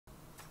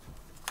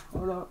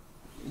Hold up.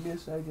 Give me a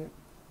second.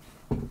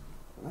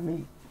 Let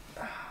me.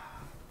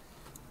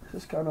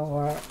 This is kind of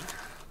hard.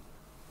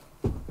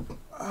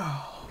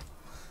 Oh.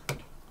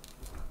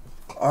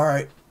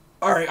 Alright.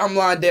 Alright, I'm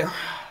lying down.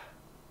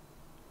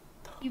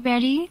 You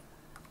ready?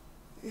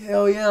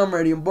 Hell yeah, I'm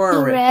ready. I'm born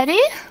ready. Ready?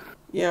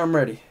 Yeah, I'm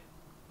ready.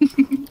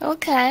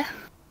 Okay.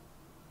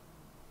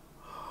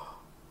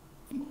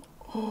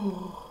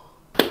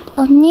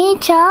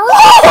 언니짱?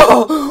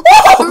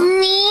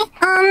 언니.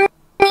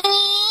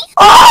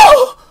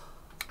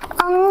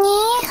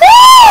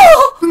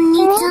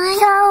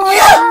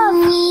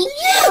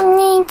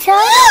 언니짱?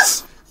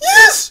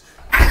 Yes!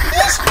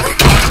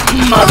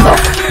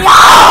 Motherfucker!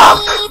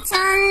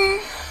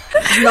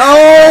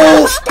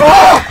 No!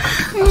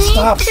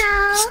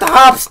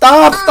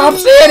 Stop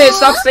saying it!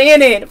 Stop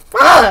saying it!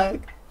 Fuck!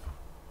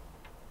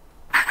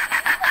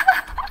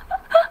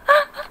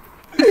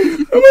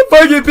 I'm a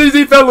fucking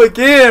busy fella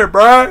again,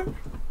 bruh!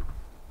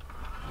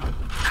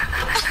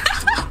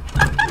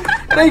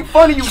 It ain't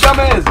funny, you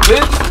dumbass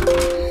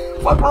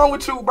bitch! Fuck wrong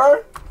with you,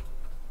 bruh?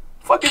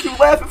 Fuck is you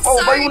laughing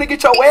for, bro? You wanna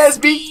get your ass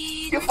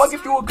beat? Give a fuck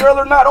if you a girl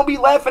or not. Don't be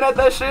laughing at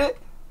that shit.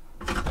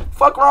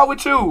 Fuck wrong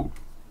with you?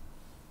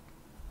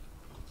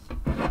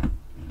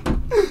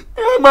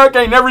 Yeah, Mark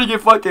ain't never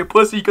get fucking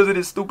pussy because of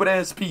this stupid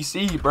ass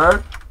PC,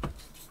 bruh.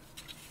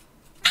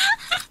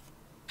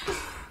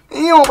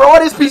 Damn, bro, why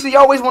this PC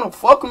always wanna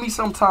fuck with me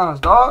sometimes,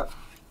 dog?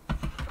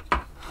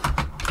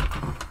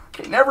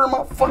 Okay, never in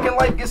my fucking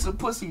life get some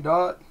pussy,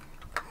 dog.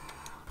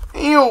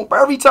 Damn,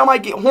 bro, every time I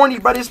get horny,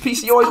 bro, this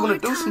PC always wanna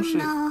do some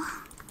shit.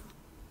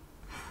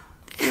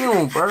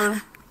 Damn, bro.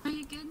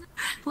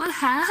 What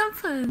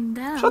happened?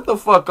 Shut the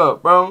fuck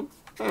up, bro.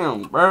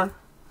 Damn, bro.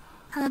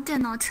 他的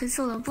电脑承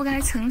受了不该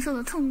承受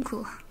的痛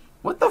苦。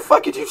 What the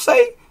fuck did you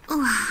say?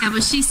 Yeah,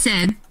 but she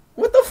said.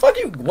 What the fuck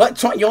you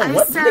what? You on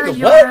what? Said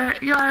Nigga,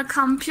 what? Your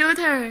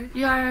computer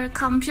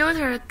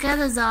get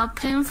the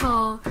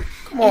painful.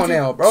 Come on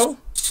now, bro.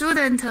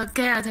 Shouldn't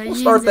get. Don't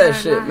start that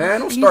shit, man.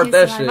 Don't start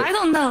that shit. I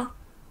don't know.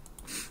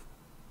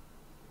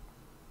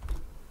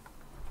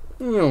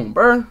 Damn,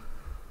 bro.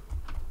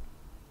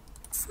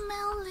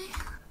 Smelly.